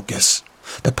into focus,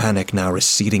 the panic now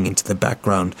receding into the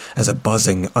background as a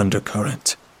buzzing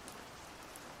undercurrent.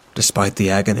 Despite the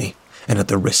agony, and at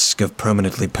the risk of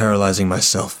permanently paralyzing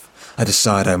myself, I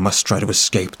decide I must try to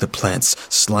escape the plant's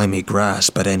slimy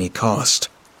grasp at any cost.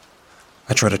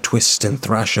 I try to twist and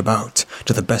thrash about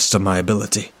to the best of my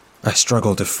ability. I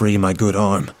struggle to free my good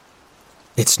arm.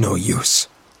 It's no use.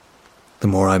 The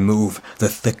more I move, the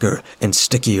thicker and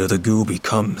stickier the goo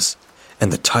becomes,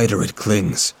 and the tighter it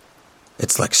clings.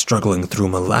 It's like struggling through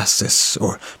molasses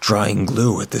or drying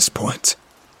glue at this point.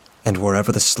 And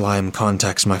wherever the slime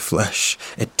contacts my flesh,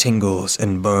 it tingles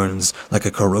and burns like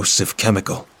a corrosive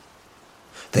chemical.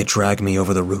 They drag me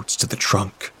over the roots to the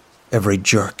trunk, every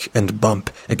jerk and bump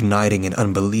igniting an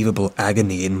unbelievable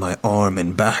agony in my arm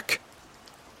and back.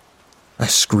 I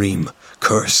scream,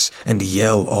 curse, and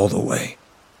yell all the way.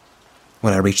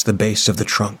 When I reach the base of the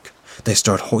trunk, they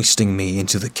start hoisting me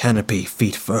into the canopy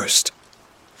feet first.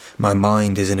 My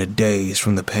mind is in a daze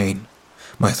from the pain.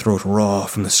 my throat raw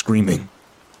from the screaming.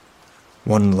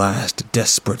 One last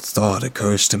desperate thought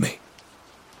occurs to me.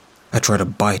 I try to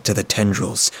bite at the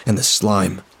tendrils and the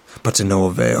slime, but to no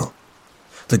avail.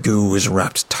 The goo is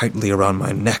wrapped tightly around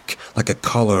my neck like a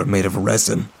collar made of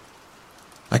resin.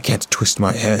 I can't twist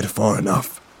my head far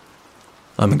enough.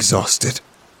 I'm exhausted.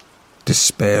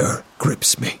 Despair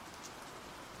grips me.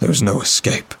 There's no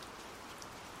escape.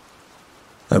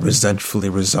 I resentfully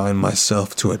resign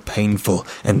myself to a painful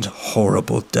and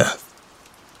horrible death.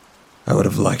 I would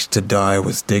have liked to die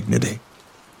with dignity.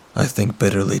 I think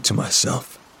bitterly to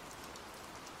myself.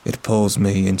 It pulls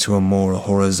me into a more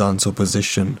horizontal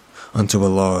position onto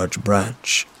a large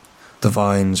branch. The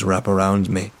vines wrap around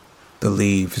me, the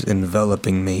leaves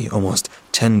enveloping me almost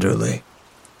tenderly,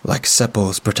 like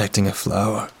sepals protecting a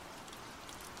flower.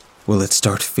 Will it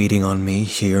start feeding on me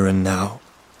here and now?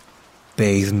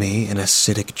 Bathe me in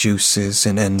acidic juices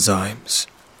and enzymes?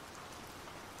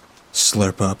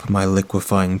 Slurp up my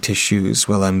liquefying tissues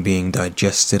while I'm being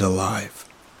digested alive?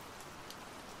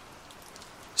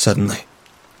 Suddenly,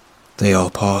 they all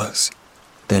pause,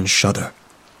 then shudder.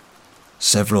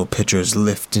 Several pitchers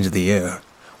lift into the air,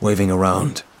 waving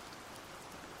around.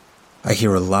 I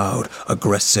hear a loud,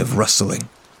 aggressive rustling.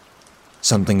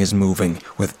 Something is moving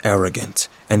with arrogant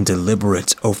and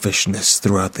deliberate oafishness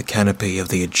throughout the canopy of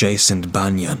the adjacent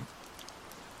banyan.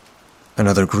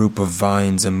 Another group of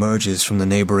vines emerges from the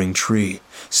neighboring tree,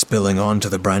 spilling onto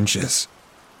the branches.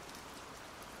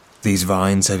 These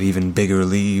vines have even bigger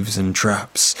leaves and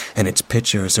traps, and its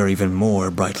pitchers are even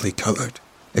more brightly colored,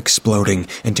 exploding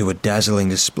into a dazzling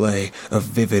display of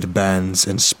vivid bands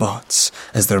and spots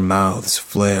as their mouths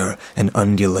flare and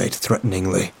undulate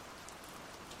threateningly.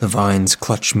 The vines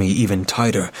clutch me even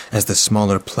tighter as the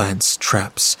smaller plants'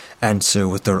 traps answer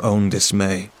with their own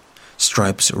dismay,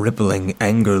 stripes rippling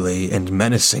angrily and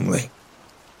menacingly.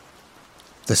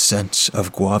 The scent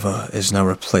of guava is now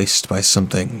replaced by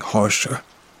something harsher,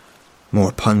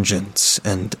 more pungent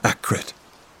and acrid,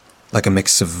 like a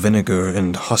mix of vinegar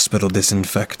and hospital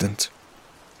disinfectant.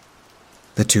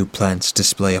 The two plants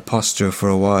display a posture for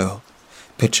a while,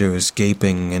 pitchers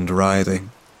gaping and writhing.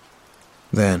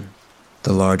 Then,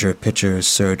 the larger pitchers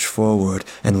surge forward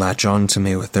and latch onto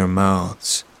me with their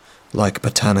mouths, like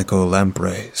botanical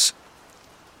lampreys.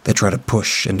 They try to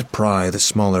push and pry the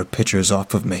smaller pitchers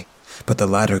off of me, but the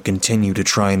latter continue to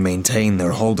try and maintain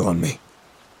their hold on me.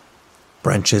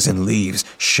 Branches and leaves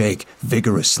shake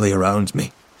vigorously around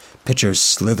me. Pitchers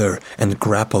slither and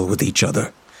grapple with each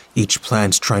other, each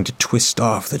plant trying to twist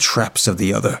off the traps of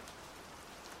the other.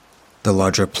 The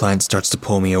larger plant starts to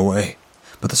pull me away,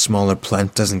 but the smaller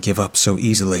plant doesn't give up so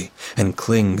easily and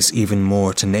clings even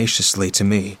more tenaciously to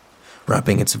me,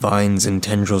 wrapping its vines and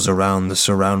tendrils around the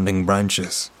surrounding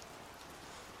branches.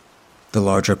 The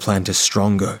larger plant is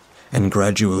stronger, and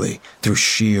gradually, through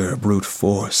sheer brute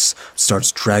force,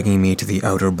 starts dragging me to the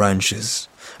outer branches,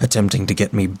 attempting to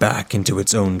get me back into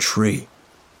its own tree.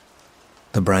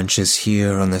 The branches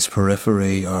here on this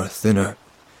periphery are thinner,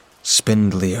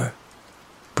 spindlier,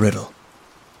 brittle.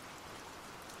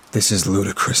 This is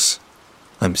ludicrous.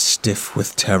 I'm stiff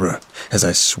with terror as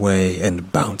I sway and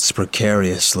bounce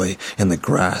precariously in the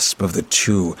grasp of the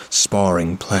two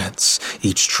sparring plants,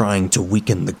 each trying to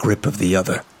weaken the grip of the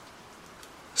other.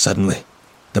 Suddenly,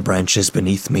 the branches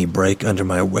beneath me break under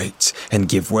my weight and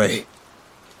give way.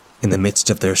 In the midst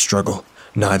of their struggle,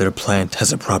 neither plant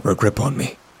has a proper grip on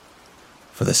me.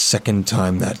 For the second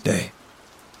time that day,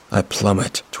 I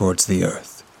plummet towards the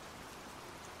earth.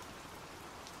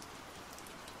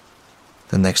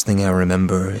 The next thing I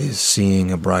remember is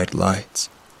seeing a bright light,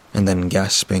 and then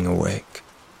gasping awake,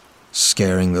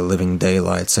 scaring the living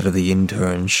daylights out of the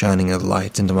intern shining a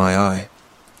light into my eye.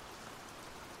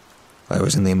 I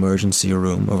was in the emergency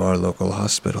room of our local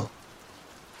hospital.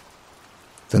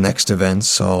 The next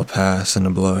events all pass in a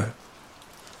blur.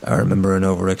 I remember an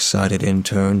overexcited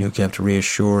intern who kept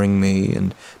reassuring me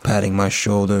and patting my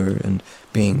shoulder and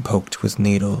being poked with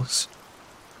needles.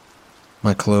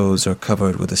 My clothes are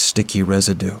covered with a sticky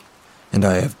residue, and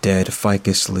I have dead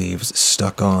ficus leaves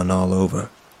stuck on all over.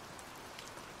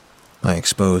 My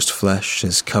exposed flesh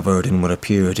is covered in what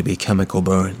appear to be chemical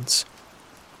burns.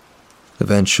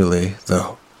 Eventually,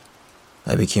 though,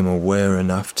 I became aware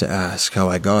enough to ask how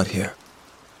I got here.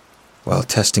 While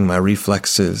testing my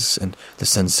reflexes and the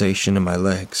sensation in my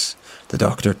legs, the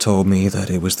doctor told me that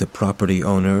it was the property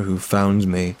owner who found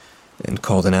me and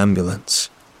called an ambulance.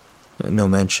 No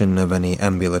mention of any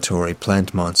ambulatory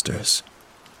plant monsters.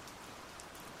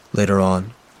 Later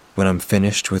on, when I'm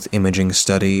finished with imaging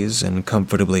studies and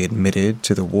comfortably admitted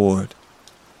to the ward,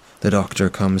 the doctor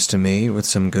comes to me with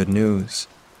some good news.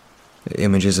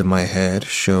 Images of my head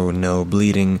show no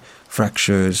bleeding,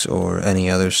 fractures, or any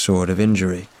other sort of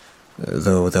injury,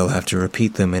 though they'll have to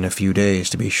repeat them in a few days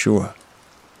to be sure.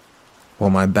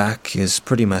 While my back is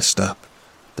pretty messed up,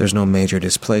 there's no major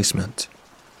displacement.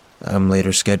 I'm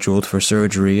later scheduled for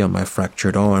surgery on my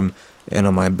fractured arm and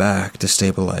on my back to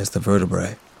stabilize the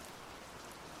vertebrae.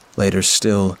 Later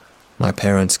still, my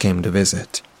parents came to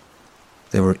visit.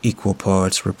 They were equal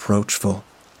parts reproachful,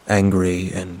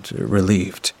 angry, and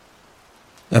relieved.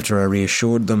 After I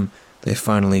reassured them, they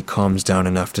finally calmed down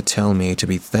enough to tell me to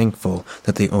be thankful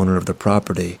that the owner of the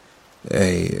property,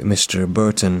 a Mr.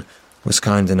 Burton, was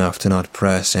kind enough to not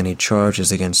press any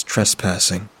charges against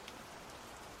trespassing.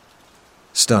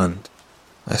 Stunned,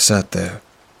 I sat there,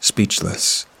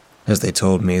 speechless, as they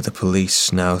told me the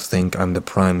police now think I'm the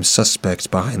prime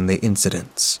suspect behind the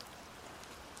incidents.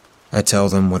 I tell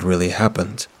them what really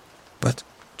happened, but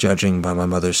judging by my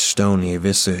mother's stony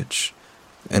visage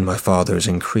and my father's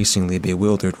increasingly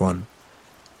bewildered one,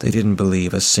 they didn't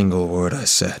believe a single word I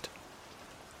said.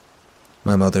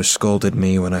 My mother scolded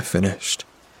me when I finished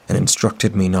and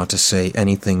instructed me not to say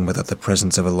anything without the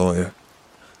presence of a lawyer.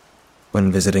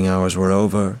 When visiting hours were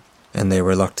over and they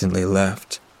reluctantly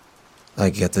left, I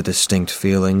get the distinct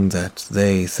feeling that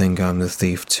they think I'm the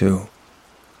thief too.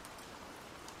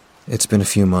 It's been a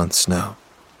few months now.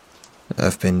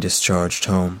 I've been discharged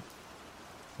home.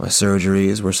 My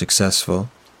surgeries were successful,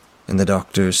 and the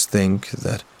doctors think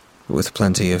that with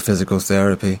plenty of physical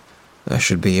therapy, I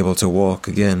should be able to walk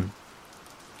again.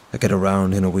 I get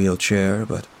around in a wheelchair,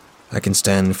 but I can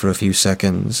stand for a few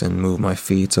seconds and move my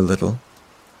feet a little.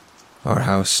 Our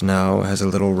house now has a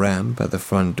little ramp at the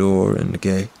front door and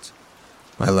gate.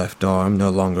 My left arm no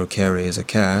longer carries a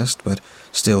cast, but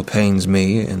still pains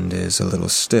me and is a little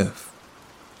stiff.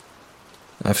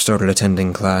 I've started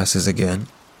attending classes again.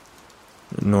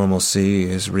 Normalcy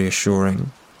is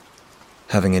reassuring.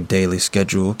 Having a daily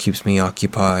schedule keeps me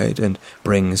occupied and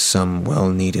brings some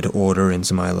well-needed order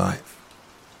into my life.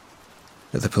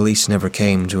 The police never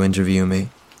came to interview me.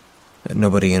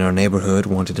 Nobody in our neighborhood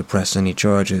wanted to press any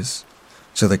charges,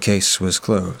 so the case was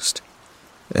closed,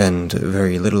 and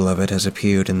very little of it has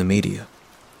appeared in the media.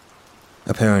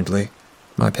 Apparently,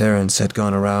 my parents had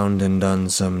gone around and done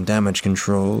some damage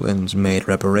control and made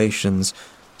reparations,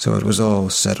 so it was all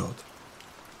settled.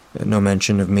 No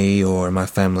mention of me or my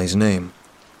family's name.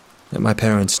 My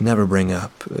parents never bring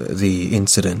up the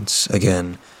incident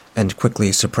again and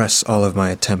quickly suppress all of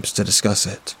my attempts to discuss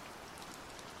it.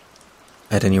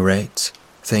 At any rate,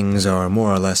 things are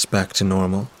more or less back to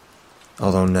normal,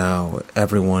 although now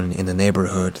everyone in the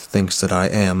neighborhood thinks that I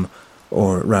am,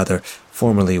 or rather,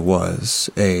 formerly was,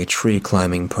 a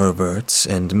tree-climbing pervert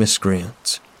and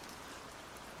miscreant.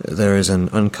 There is an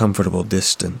uncomfortable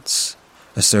distance,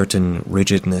 a certain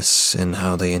rigidness in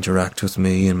how they interact with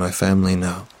me and my family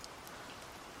now,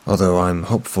 although I'm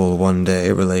hopeful one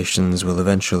day relations will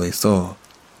eventually thaw.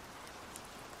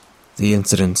 The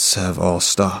incidents have all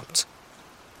stopped.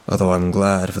 Although I'm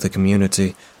glad for the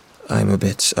community, I'm a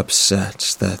bit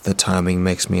upset that the timing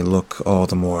makes me look all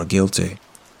the more guilty.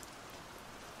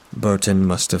 Burton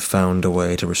must have found a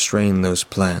way to restrain those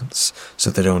plants so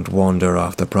they don't wander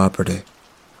off the property.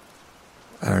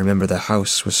 I remember the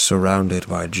house was surrounded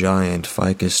by giant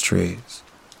ficus trees.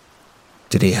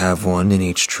 Did he have one in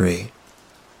each tree?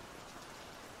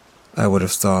 I would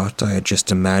have thought I had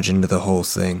just imagined the whole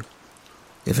thing,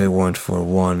 if it weren't for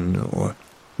one, or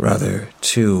rather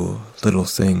two, little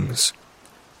things.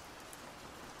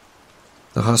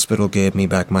 The hospital gave me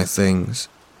back my things,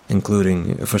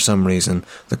 including, for some reason,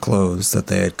 the clothes that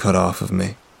they had cut off of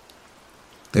me.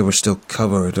 They were still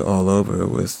covered all over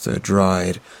with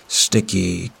dried,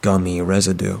 sticky, gummy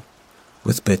residue,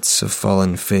 with bits of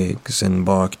fallen figs and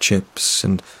bark chips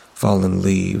and fallen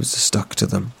leaves stuck to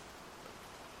them.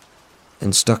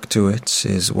 And stuck to it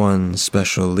is one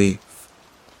special leaf,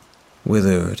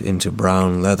 withered into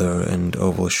brown leather and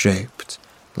oval-shaped,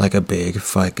 like a big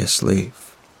ficus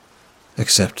leaf,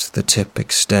 except the tip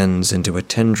extends into a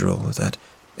tendril that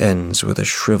ends with a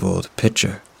shriveled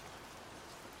pitcher.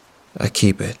 I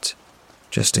keep it,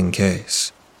 just in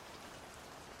case.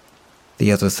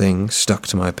 The other thing stuck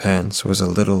to my pants was a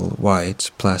little white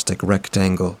plastic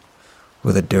rectangle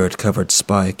with a dirt-covered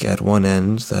spike at one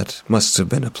end that must have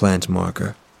been a plant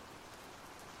marker.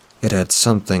 It had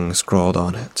something scrawled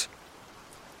on it.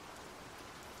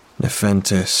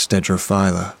 Nephenthus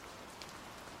dendrophylla,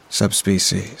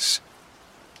 subspecies,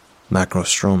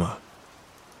 macrostroma.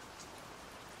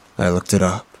 I looked it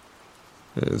up.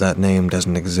 That name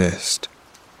doesn't exist.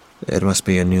 It must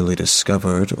be a newly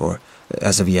discovered or,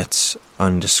 as of yet,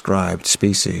 undescribed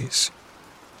species.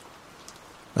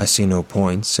 I see no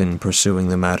points in pursuing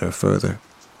the matter further.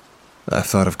 I've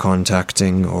thought of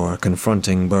contacting or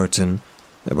confronting Burton,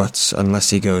 but unless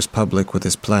he goes public with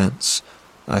his plants,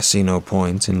 I see no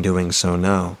point in doing so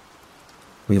now.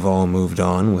 We've all moved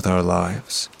on with our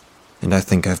lives, and I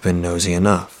think I've been nosy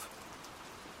enough.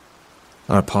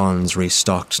 Our pond's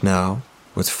restocked now,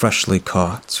 with freshly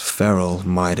caught feral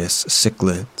Midas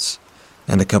cichlids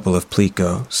and a couple of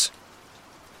plecos.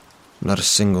 Not a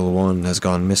single one has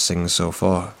gone missing so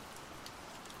far.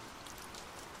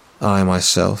 I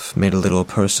myself made a little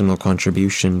personal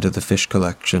contribution to the fish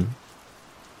collection.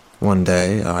 One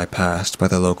day I passed by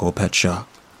the local pet shop,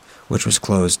 which was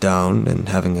closed down and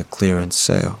having a clearance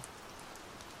sale.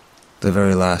 The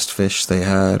very last fish they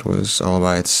had was all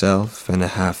by itself in a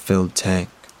half-filled tank,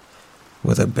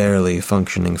 with a barely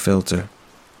functioning filter.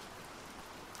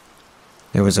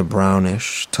 It was a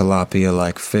brownish,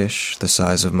 tilapia-like fish the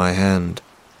size of my hand,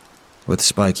 with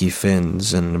spiky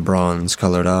fins and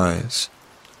bronze-colored eyes,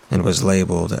 and was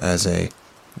labeled as a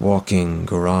walking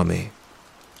gourami.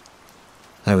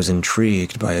 I was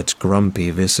intrigued by its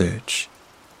grumpy visage,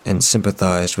 and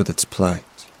sympathized with its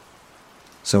plight,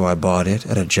 so I bought it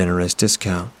at a generous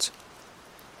discount,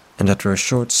 and after a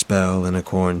short spell in a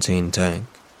quarantine tank,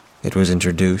 it was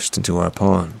introduced into our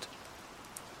pond.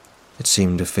 It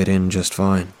seemed to fit in just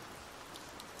fine.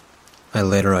 I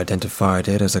later identified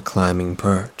it as a climbing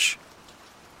perch,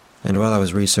 and while I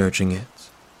was researching it,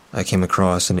 I came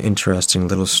across an interesting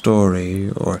little story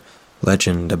or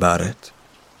legend about it.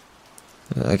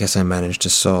 I guess I managed to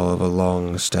solve a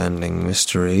long-standing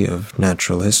mystery of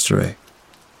natural history.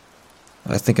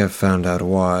 I think I've found out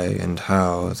why and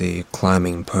how the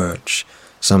climbing perch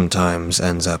sometimes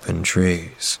ends up in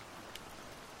trees.